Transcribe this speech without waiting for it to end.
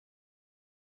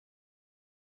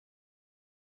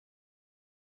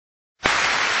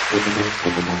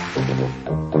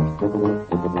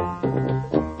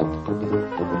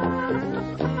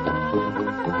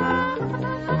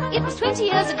It was 20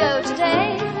 years ago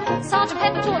today, Sergeant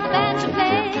Pepper taught the band to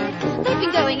play. They've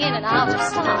been going in and out of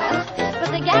style, but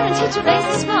they're guaranteed to raise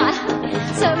the smile.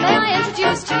 So may I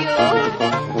introduce to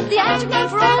you the active man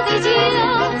for all these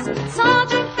years,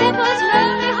 Sergeant Pepper's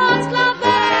Lonely Hearts Club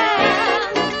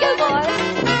Band. Go,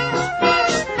 boys!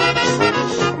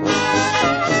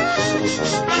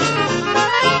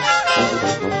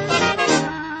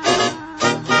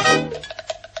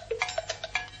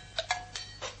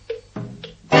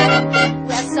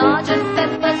 We're Sergeant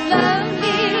Pepper's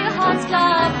Lonely Hearts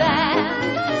Club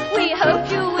Band. We hope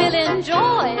you will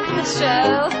enjoy the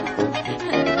show.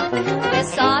 We're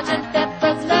Sergeant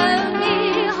Pepper's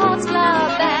Lonely Hearts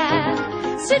Club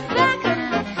Band. Sit back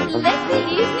and let the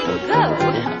evening go.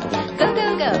 Go,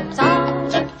 go, go.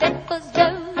 Sergeant Pepper's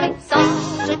Lonely,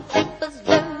 Sergeant Pepper's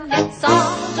Lonely,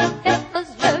 Sergeant Pepper's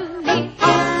Lonely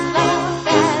Hearts Club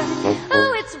Band.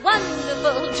 Oh, it's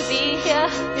wonderful to be here.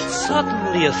 It's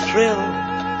certainly a thrill.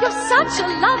 You're such a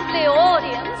lovely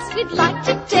audience. We'd like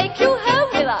to take you home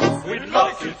with us. We'd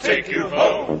like to take you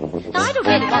home. Now, I don't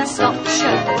really want to stop the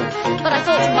show, but I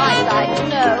thought you might like to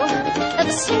know that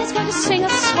the singer's going to sing a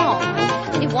song.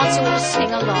 He wants you all to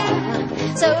sing along.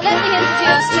 So let me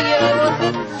introduce to you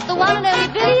the one and only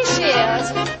Billy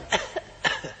Shears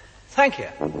Thank you.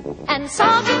 and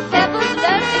Sergeant Pepper's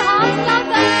Lonely Hearts Club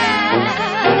Band.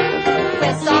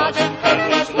 We're Sergeant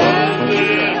Pepper's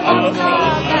Lonely Hearts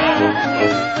Club Band.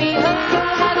 We hope you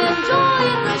have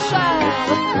enjoyed the show.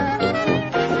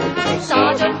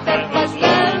 Sergeant Pepper's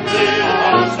Lonely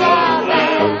Hearts Club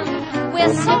Band.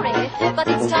 We're sorry, but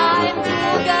it's time to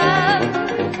go.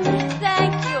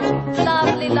 Thank you,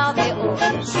 lovely, lovely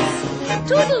audience.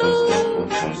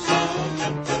 Toodaloo!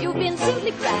 You've been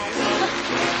simply grand.